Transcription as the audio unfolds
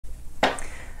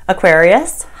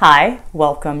Aquarius, hi,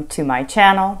 welcome to my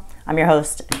channel. I'm your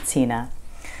host, Tina.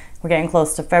 We're getting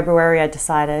close to February. I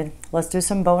decided let's do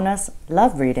some bonus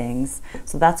love readings.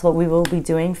 So that's what we will be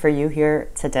doing for you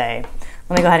here today.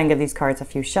 Let me go ahead and give these cards a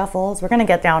few shuffles. We're going to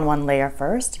get down one layer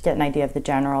first, get an idea of the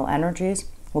general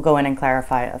energies. We'll go in and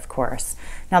clarify, of course.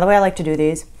 Now, the way I like to do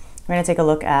these, we're going to take a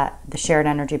look at the shared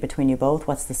energy between you both.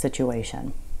 What's the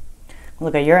situation?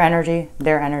 Look at your energy,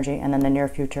 their energy, and then the near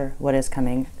future, what is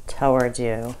coming towards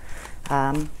you.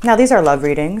 Now, these are love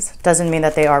readings. Doesn't mean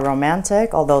that they are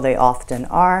romantic, although they often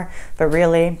are. But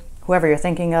really, whoever you're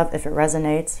thinking of, if it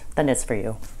resonates, then it's for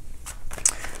you.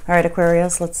 All right,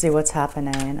 Aquarius, let's see what's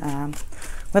happening.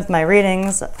 With my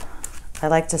readings, I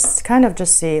like to kind of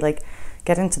just see, like,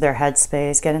 get into their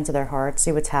headspace, get into their heart,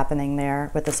 see what's happening there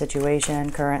with the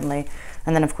situation currently.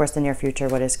 And then, of course, the near future,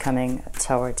 what is coming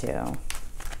towards you.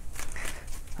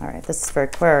 All right, this is for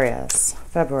Aquarius,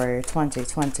 February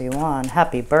 2021.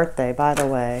 Happy birthday, by the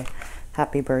way.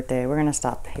 Happy birthday. We're going to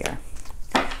stop here.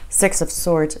 Six of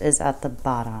Swords is at the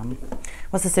bottom.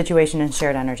 What's the situation and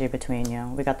shared energy between you?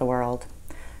 We got the World.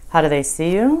 How do they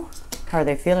see you? How are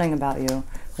they feeling about you?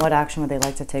 What action would they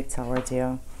like to take towards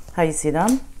you? How you see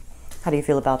them? How do you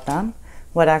feel about them?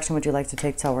 What action would you like to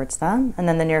take towards them? And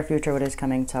then the near future, what is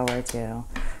coming towards you?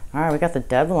 All right, we got the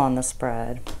Devil on the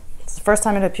spread. It's the first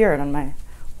time it appeared on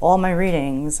all my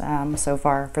readings so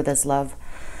far for this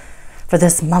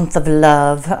month of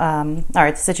love. All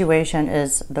right, the situation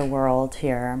is the World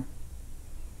here.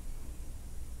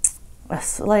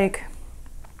 It's like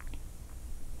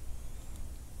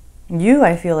you,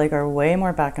 I feel like, are way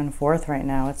more back and forth right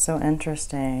now. It's so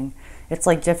interesting. It's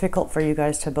like difficult for you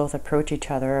guys to both approach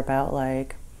each other about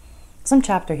like some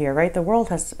chapter here, right? The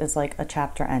World is like a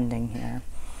chapter ending here.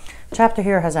 Chapter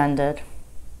here has ended.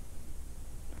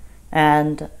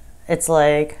 And it's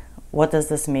like, what does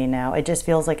this mean now? It just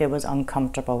feels like it was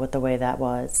uncomfortable with the way that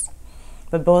was.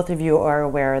 But both of you are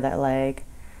aware that, like,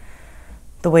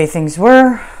 the way things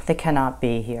were, they cannot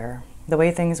be here. The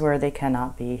way things were, they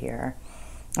cannot be here.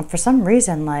 And for some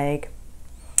reason, like,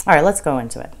 all right, let's go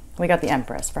into it. We got the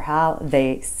Empress for how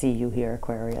they see you here,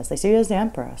 Aquarius. They see you as the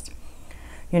Empress.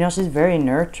 You know, she's very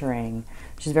nurturing.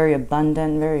 She's very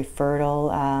abundant, very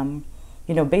fertile.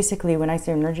 You know, basically, when I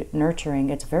say nurturing,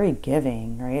 it's very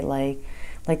giving, right?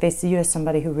 Like they see you as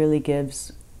somebody who really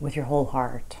gives with your whole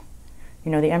heart.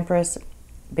 You know, the Empress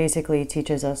basically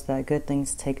teaches us that good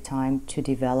things take time to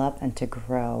develop and to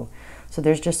grow. So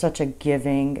there's just such a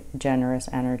giving, generous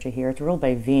energy here. It's ruled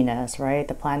by Venus, right?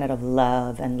 The planet of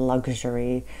love and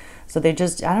luxury. So they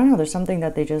just, I don't know, there's something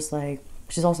that they just like,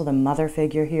 she's also the mother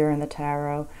figure here in the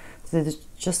tarot. So there's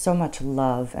just so much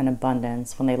love and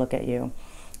abundance when they look at you.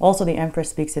 Also, the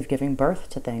Empress speaks of giving birth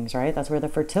to things, right? That's where the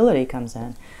fertility comes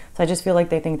in. So I just feel like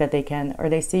they think that they can, or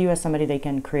they see you as somebody they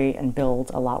can create and build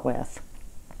a lot with.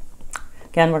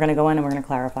 Again, we're going to go in and we're going to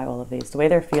clarify all of these. The way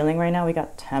they're feeling right now, we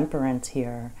got Temperance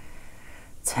here.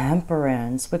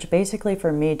 Temperance, which basically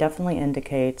for me definitely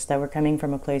indicates that we're coming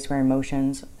from a place where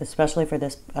emotions, especially for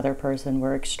this other person,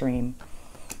 were extreme.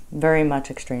 Very much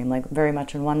extreme, like very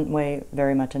much in one way,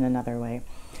 very much in another way.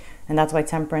 And that's why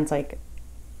Temperance, like,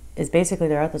 is basically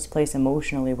they're at this place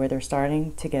emotionally where they're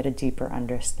starting to get a deeper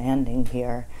understanding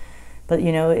here. But,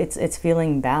 you know, it's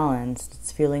feeling balanced.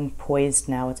 It's feeling poised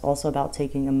now. It's also about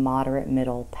taking a moderate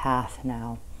middle path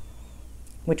now,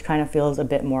 which kind of feels a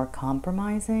bit more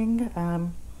compromising.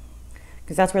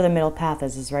 Because that's where the middle path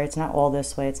is, right? It's not all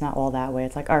this way. It's not all that way.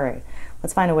 It's like, all right,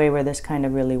 let's find a way where this kind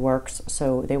of really works.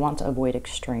 So they want to avoid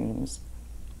extremes.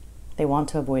 They want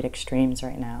to avoid extremes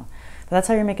right now. That's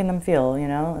how you're making them feel, you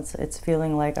know? It's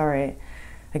feeling like, all right,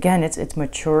 again, it's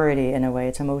maturity in a way.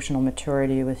 It's emotional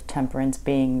maturity with Temperance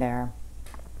being there.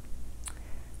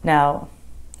 Now,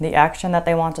 the action that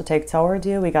they want to take towards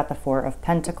you, we got the Four of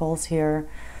Pentacles here.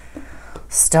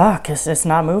 Stuck, it's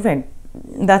not moving.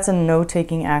 That's a no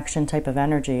taking action type of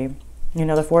energy. You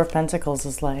know, the Four of Pentacles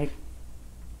is like,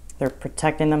 they're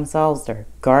protecting themselves, they're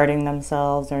guarding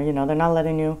themselves, or, you know, they're not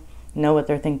letting you know what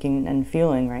they're thinking and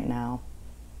feeling right now.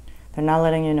 They're not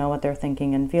letting you know what they're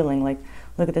thinking and feeling. Like,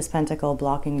 look at this pentacle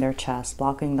blocking their chest,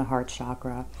 blocking the heart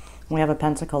chakra. We have a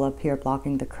pentacle up here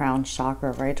blocking the crown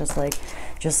chakra, right? Just like,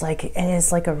 and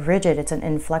it's like a rigid, it's an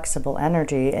inflexible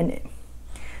energy. And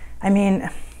I mean,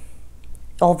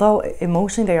 although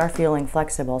emotionally they are feeling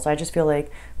flexible, so I just feel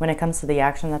like when it comes to the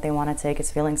action that they want to take,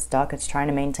 it's feeling stuck. It's trying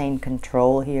to maintain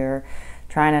control here,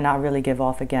 trying to not really give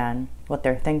off again what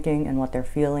they're thinking and what they're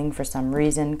feeling for some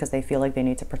reason, because they feel like they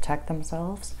need to protect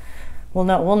themselves. We'll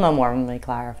know more when we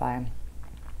clarify.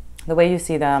 The way you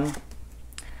see them,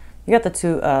 you got the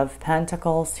Two of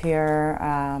Pentacles here.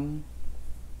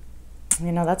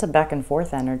 you know, that's a back and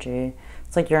forth energy.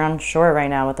 It's like you're unsure right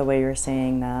now with the way you're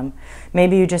seeing them.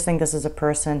 Maybe you just think this is a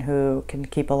person who can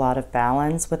keep a lot of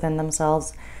balance within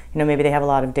themselves. You know, maybe they have a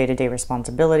lot of day-to-day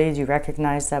responsibilities. You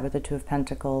recognize that with the Two of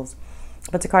Pentacles.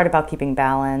 But it's a card about keeping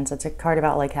balance. It's a card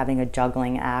about like having a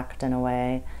juggling act in a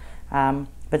way. But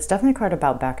it's definitely a card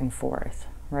about back and forth,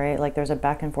 right? Like there's a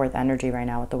back and forth energy right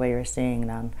now with the way you're seeing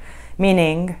them.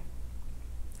 Meaning,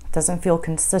 it doesn't feel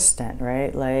consistent,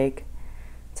 right? Like,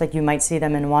 it's like you might see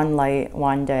them in one light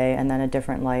one day and then a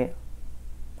different light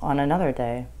on another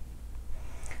day.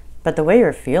 But the way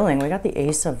you're feeling, we got the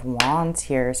Ace of Wands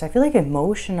here. So I feel like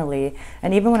emotionally,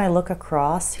 and even when I look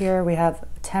across here, we have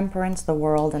Temperance, the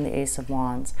World, and the Ace of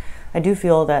Wands. I do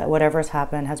feel that whatever's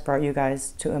happened has brought you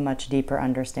guys to a much deeper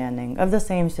understanding of the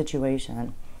same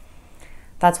situation.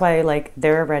 That's why like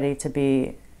they're ready to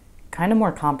be kind of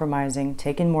more compromising,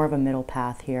 taking more of a middle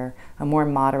path here, a more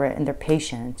moderate, and they're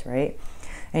patient, right?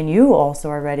 And you also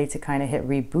are ready to kind of hit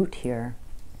reboot here.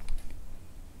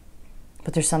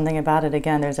 But there's something about it,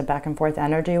 again, there's a back and forth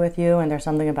energy with you, and there's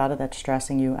something about it that's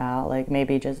stressing you out. Like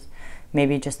maybe just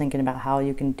thinking about how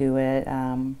you can do it.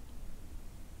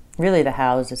 Really the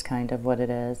hows is kind of what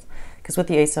it is. Because with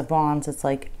the Ace of Wands, it's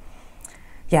like,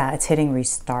 yeah, it's hitting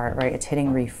restart, right? It's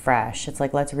hitting refresh. It's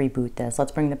like, let's reboot this.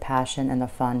 Let's bring the passion and the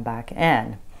fun back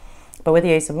in. But with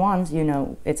the Ace of Wands, you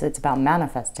know, it's about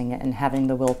manifesting it and having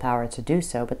the willpower to do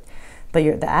so. But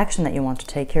the action that you want to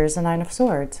take here is the Nine of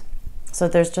Swords. So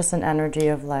there's just an energy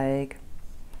of like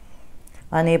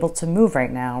unable to move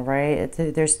right now, right?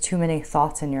 There's too many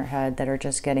thoughts in your head that are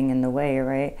just getting in the way,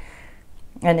 right?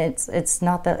 And it's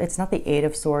not the Eight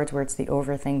of Swords where it's the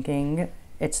overthinking.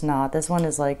 It's not. This one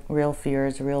is like real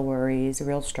fears, real worries,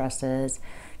 real stresses.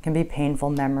 Can be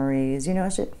painful memories. You know,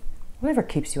 it's just whatever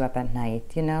keeps you up at night.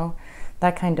 You know,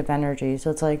 that kind of energy.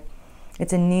 So it's like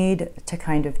it's a need to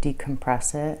kind of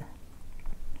decompress it.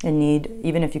 A need,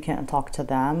 even if you can't talk to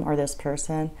them or this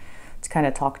person, to kind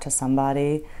of talk to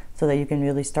somebody so that you can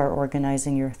really start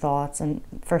organizing your thoughts. And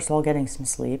first of all, getting some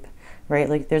sleep, right?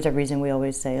 Like there's a reason we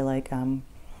always say like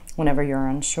whenever you're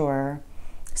unsure,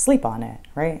 sleep on it,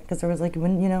 right? Because there was like,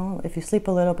 when, you know, if you sleep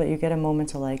a little bit, you get a moment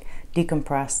to like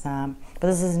decompress them. But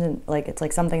this isn't like, it's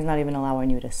like something's not even allowing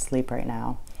you to sleep right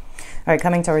now. All right,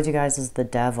 coming towards you guys is the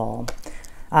Devil.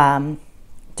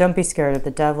 Don't be scared of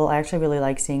the Devil. I actually really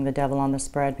like seeing the Devil on the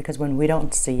spread, because when we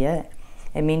don't see it,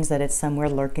 it means that it's somewhere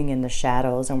lurking in the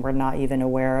shadows and we're not even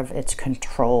aware of its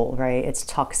control, right? Its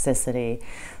toxicity.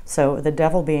 So the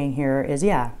Devil being here is,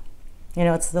 yeah, you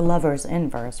know, it's the Lover's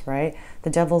inverse, right? The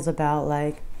Devil's about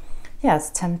like, yeah, it's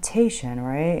temptation,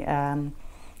 right?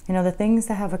 You know, the things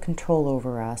that have a control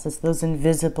over us. It's those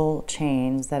invisible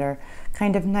chains that are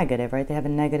kind of negative, right? They have a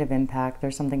negative impact.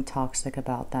 There's something toxic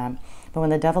about them. But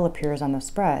when the Devil appears on the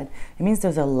spread, it means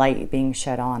there's a light being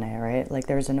shed on it, right? Like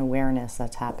there's an awareness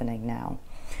that's happening now.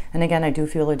 And again, I do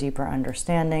feel a deeper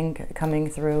understanding coming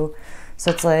through.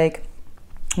 So it's like,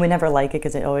 we never like it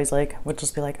because it always like, would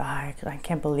just be like, oh, I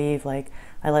can't believe like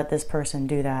I let this person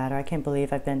do that. Or I can't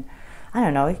believe I've been, I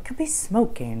don't know, it could be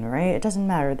smoking, right? It doesn't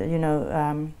matter that, you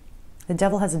know, the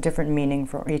Devil has a different meaning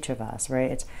for each of us,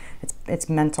 right? It's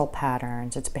mental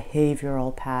patterns, it's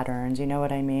behavioral patterns, you know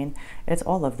what I mean? It's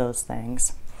all of those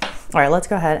things. All right, let's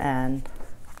go ahead and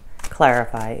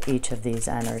clarify each of these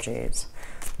energies.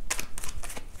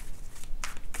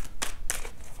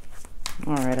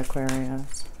 All right,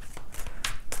 Aquarius.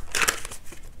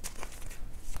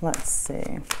 Let's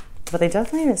see. But they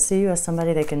definitely see you as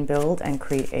somebody they can build and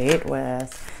create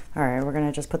with. All right, we're going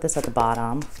to just put this at the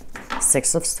bottom.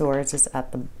 Six of Swords is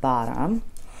at the bottom.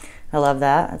 I love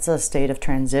that. It's a state of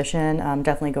transition.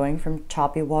 Definitely going from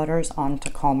choppy waters onto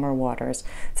calmer waters.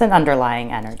 It's an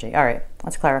underlying energy. All right,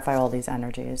 let's clarify all these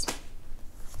energies.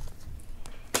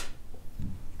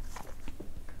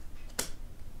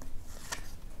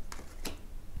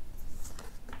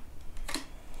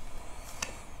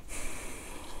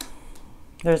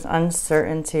 There's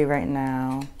uncertainty right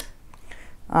now.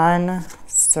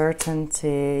 Uncertainty,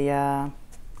 yeah.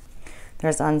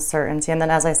 There's uncertainty. And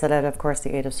then as I said it, of course,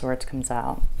 the Eight of Swords comes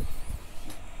out.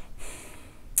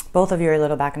 Both of you are a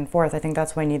little back and forth. I think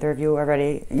that's why neither of you are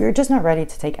ready. You're just not ready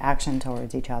to take action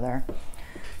towards each other.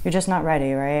 You're just not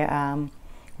ready, right?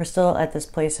 We're still at this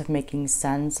place of making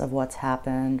sense of what's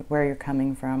happened, where you're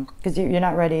coming from. Because you're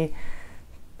not ready.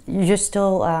 You're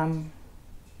still...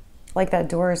 like that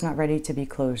door is not ready to be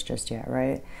closed just yet,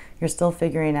 right? You're still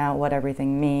figuring out what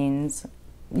everything means.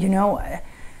 You know,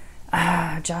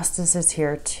 Justice is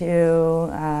here too.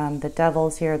 The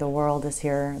Devil's here. The World is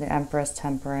here. The Empress,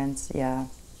 Temperance, yeah.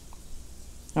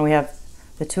 And we have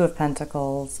the Two of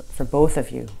Pentacles for both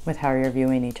of you with how you're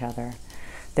viewing each other.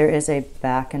 There is a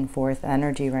back and forth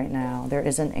energy right now. There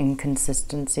is an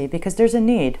inconsistency because there's a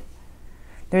need.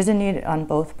 There's a need on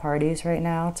both parties right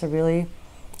now to really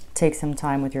take some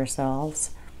time with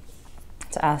yourselves,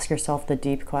 to ask yourself the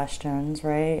deep questions,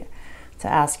 right? To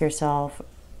ask yourself,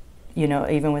 you know,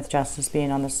 even with justice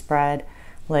being on the spread,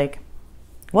 like,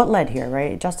 what led here,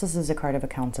 right? Justice is a card of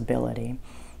accountability.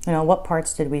 You know, what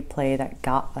parts did we play that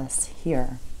got us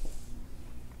here?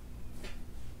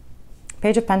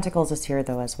 Page of Pentacles is here,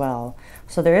 though, as well.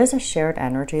 So there is a shared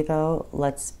energy, though.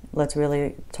 Let's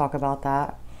really talk about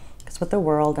that. Because with the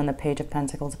World and the Page of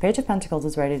Pentacles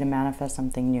is ready to manifest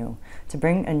something new, to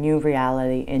bring a new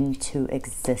reality into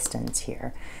existence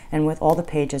here. And with all the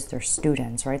pages, they're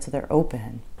students, right? So they're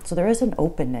open. So there is an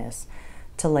openness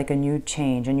to like a new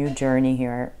change, a new journey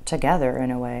here together in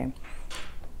a way.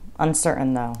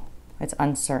 Uncertain, though. It's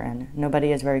uncertain.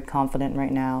 Nobody is very confident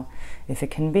right now if it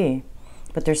can be.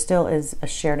 But there still is a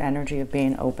shared energy of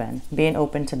being open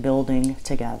to building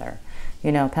together.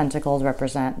 You know, Pentacles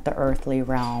represent the earthly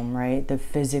realm, right? The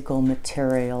physical,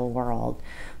 material world.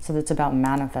 So it's about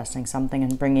manifesting something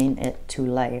and bringing it to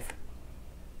life.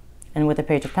 And with the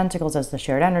Page of Pentacles as the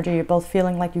shared energy, you're both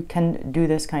feeling like you can do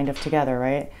this kind of together,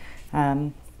 right?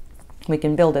 We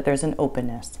can build it. There's an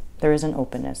openness. There is an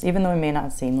openness, even though it may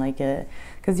not seem like it.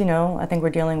 Because, you know, I think we're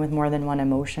dealing with more than one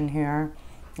emotion here.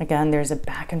 Again, there's a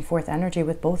back and forth energy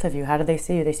with both of you. How do they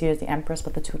see you? They see you as the Empress,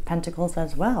 but the Two of Pentacles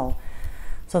as well.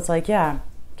 So it's like, yeah,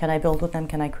 can I build with them?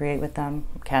 Can I create with them?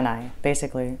 Can I?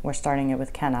 Basically, we're starting it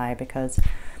with can I, because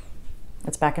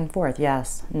it's back and forth.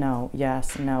 Yes, no,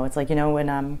 yes, no. It's like, you know,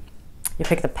 when you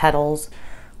pick the petals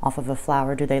off of a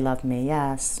flower, do they love me?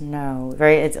 Yes, no.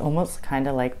 Very, it's almost kind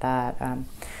of like that.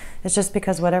 It's just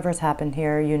because whatever's happened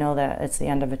here, you know that it's the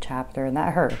end of a chapter, and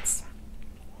that hurts.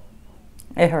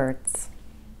 It hurts.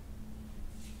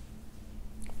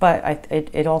 But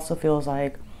it also feels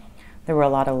like there were a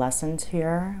lot of lessons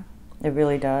here. It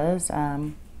really does.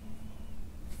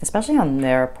 Especially on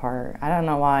their part. I don't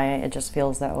know why it just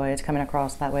feels that way. It's coming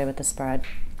across that way with the spread.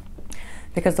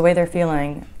 Because the way they're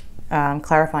feeling,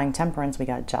 clarifying Temperance, we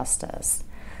got Justice.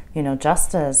 You know,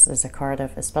 Justice is a card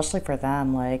of, especially for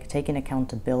them, like taking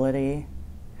accountability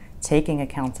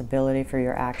for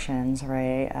your actions,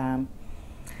 right?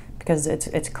 Because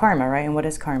it's karma, right? And what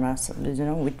is karma? So, you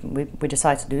know, we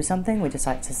decide to do something, we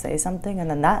decide to say something, and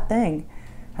then that thing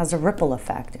has a ripple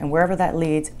effect. And wherever that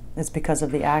leads is because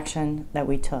of the action that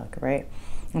we took, right?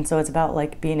 And so it's about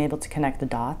like being able to connect the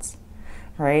dots,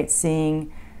 right?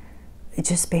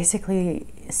 Just basically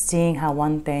seeing how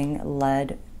one thing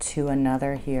led to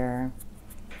another here.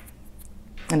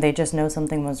 And they just know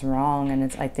something was wrong,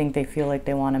 and I think they feel like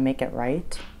they want to make it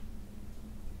right.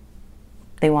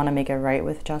 They want to make it right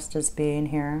with Justice being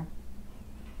here.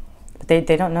 But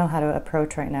they don't know how to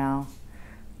approach right now.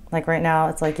 Like right now,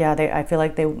 it's like, yeah, I feel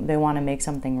like they want to make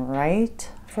something right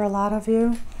for a lot of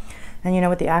you. And you know,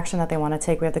 with the action that they want to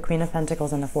take, we have the Queen of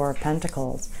Pentacles and the Four of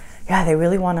Pentacles. Yeah, they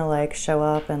really want to like show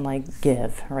up and like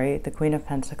give, right? The Queen of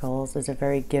Pentacles is a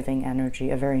very giving energy,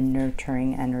 a very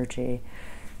nurturing energy.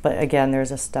 But again,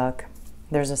 there's a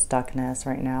stuckness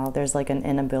right now. There's like an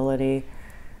inability.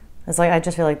 It's like, I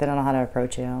just feel like they don't know how to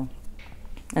approach you.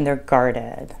 And they're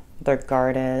guarded. They're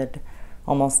guarded,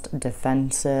 almost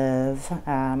defensive.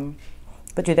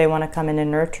 But do they want to come in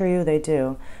and nurture you? They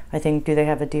do. I think, do they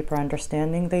have a deeper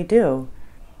understanding? They do.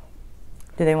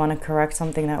 Do they want to correct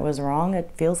something that was wrong?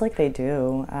 It feels like they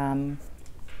do.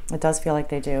 It does feel like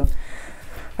they do. All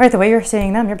right, the way you're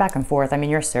seeing them, you're back and forth. I mean,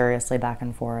 you're seriously back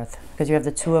and forth. Because you have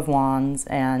the Two of Wands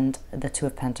and the Two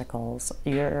of Pentacles.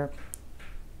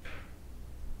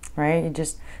 Right? You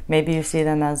just, maybe you see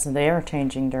them as they are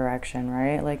changing direction,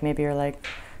 right? Like maybe you're like,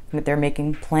 they're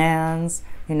making plans,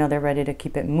 you know, they're ready to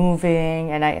keep it moving.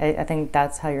 And I think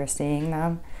that's how you're seeing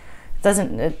them.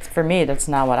 For me, that's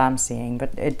not what I'm seeing,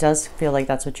 but it does feel like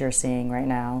that's what you're seeing right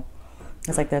now.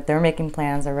 It's like that they're making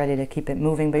plans, they're ready to keep it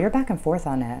moving, but you're back and forth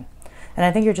on it. And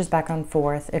I think you're just back and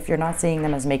forth. If you're not seeing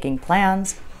them as making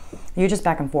plans, you're just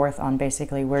back and forth on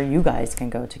basically where you guys can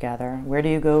go together. Where do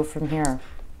you go from here?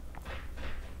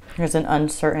 There's an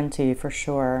uncertainty for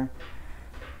sure.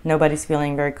 Nobody's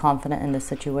feeling very confident in this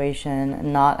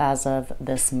situation, not as of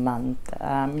this month.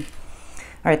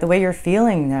 All right, the way you're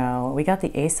feeling though, we got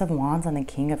the Ace of Wands and the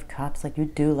King of Cups. Like you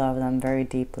do love them very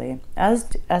deeply, as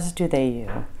do they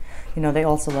you. You know, they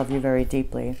also love you very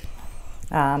deeply.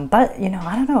 But, you know,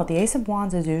 I don't know. The Ace of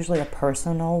Wands is usually a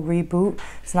personal reboot.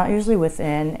 It's not usually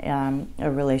within a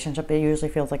relationship. It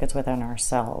usually feels like it's within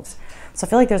ourselves. So I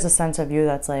feel like there's a sense of you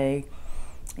that's like,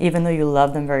 even though you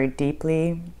love them very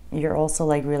deeply, you're also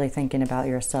like really thinking about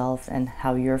yourself and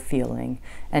how you're feeling.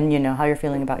 And, you know, how you're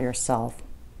feeling about yourself.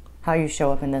 how you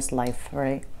show up in this life,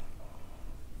 right?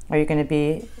 Are you going to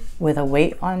be with a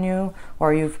weight on you,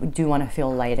 or you do want to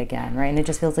feel light again, right? And it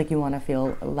just feels like you want to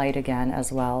feel light again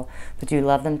as well. But do you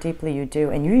love them deeply? You do.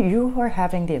 And you are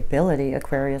having the ability,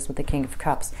 Aquarius, with the King of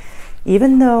Cups.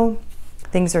 Even though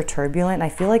things are turbulent, I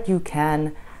feel like you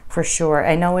can, for sure.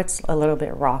 I know it's a little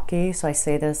bit rocky, so I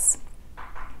say this,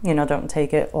 you know, don't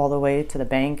take it all the way to the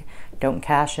bank. Don't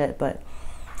cash it. But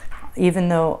even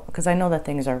though, because I know that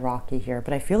things are rocky here,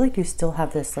 but I feel like you still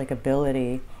have this like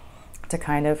ability to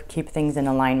kind of keep things in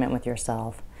alignment with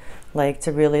yourself, like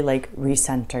to really like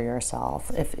recenter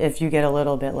yourself. If you get a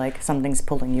little bit like something's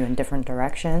pulling you in different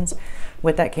directions,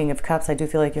 with that King of Cups, I do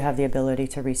feel like you have the ability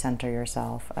to recenter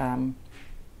yourself.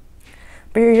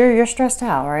 But you're stressed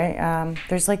out, right?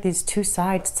 There's like these two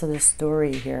sides to the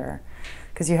story here,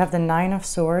 because you have the Nine of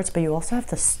Swords, but you also have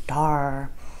the Star.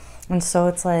 And so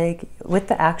it's like with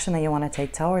the action that you want to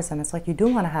take towards them, it's like you do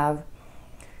want to have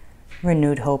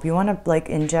renewed hope. You want to like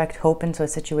inject hope into a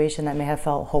situation that may have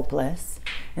felt hopeless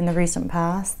in the recent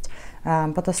past.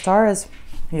 But the Star is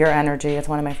your energy. It's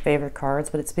one of my favorite cards,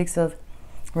 but it speaks of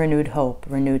renewed hope,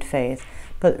 renewed faith.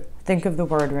 But think of the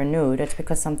word renewed. It's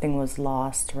because something was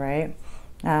lost, right?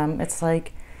 It's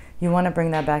like you want to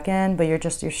bring that back in, but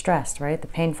you're stressed, right? The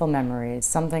painful memories,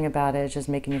 something about it is just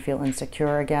making you feel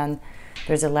insecure again.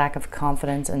 There's a lack of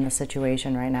confidence in the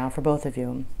situation right now for both of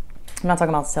you. I'm not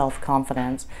talking about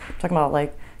self-confidence. I'm talking about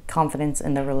like confidence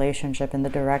in the relationship, in the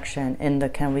direction, in the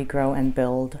can we grow and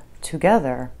build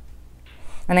together.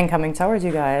 And then coming towards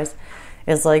you guys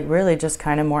is like really just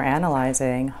kind of more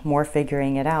analyzing, more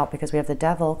figuring it out, because we have the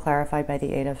Devil clarified by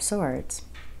the Eight of Swords.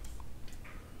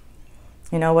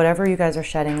 You know, whatever you guys are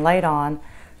shedding light on,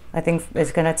 I think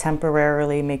it's going to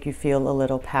temporarily make you feel a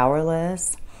little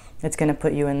powerless. It's going to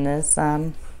put you in this,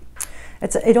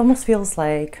 it almost feels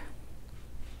like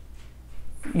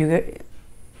you're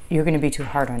going to be too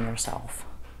hard on yourself,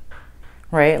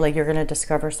 right? Like you're going to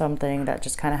discover something that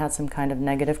just kind of had some kind of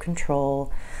negative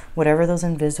control, whatever those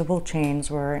invisible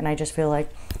chains were. And I just feel like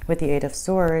with the Eight of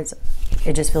Swords,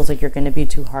 it just feels like you're going to be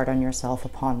too hard on yourself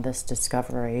upon this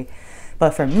discovery.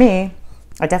 But for me,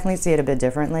 I definitely see it a bit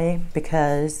differently,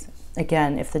 because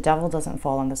again, if the Devil doesn't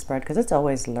fall on the spread, because it's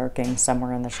always lurking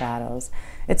somewhere in the shadows,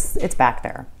 it's back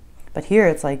there. But here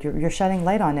it's like you're shedding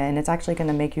light on it, and it's actually going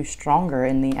to make you stronger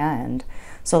in the end.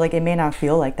 So like it may not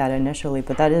feel like that initially,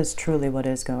 but that is truly what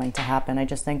is going to happen. I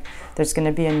just think there's going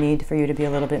to be a need for you to be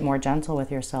a little bit more gentle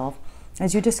with yourself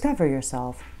as you discover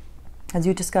yourself, as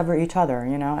you discover each other,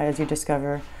 you know, as you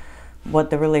discover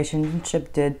what the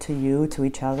relationship did to you, to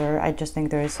each other. I just think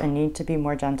there's a need to be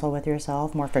more gentle with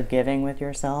yourself, more forgiving with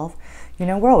yourself. You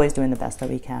know, we're always doing the best that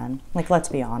we can. Like, let's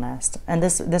be honest. And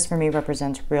this for me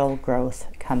represents real growth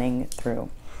coming through.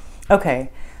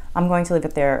 Okay, I'm going to leave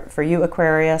it there for you,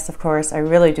 Aquarius. Of course, I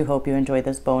really do hope you enjoyed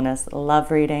this bonus love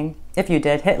reading. If you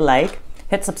did, hit like,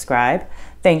 hit subscribe.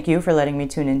 Thank you for letting me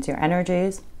tune into your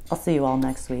energies. I'll see you all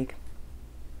next week.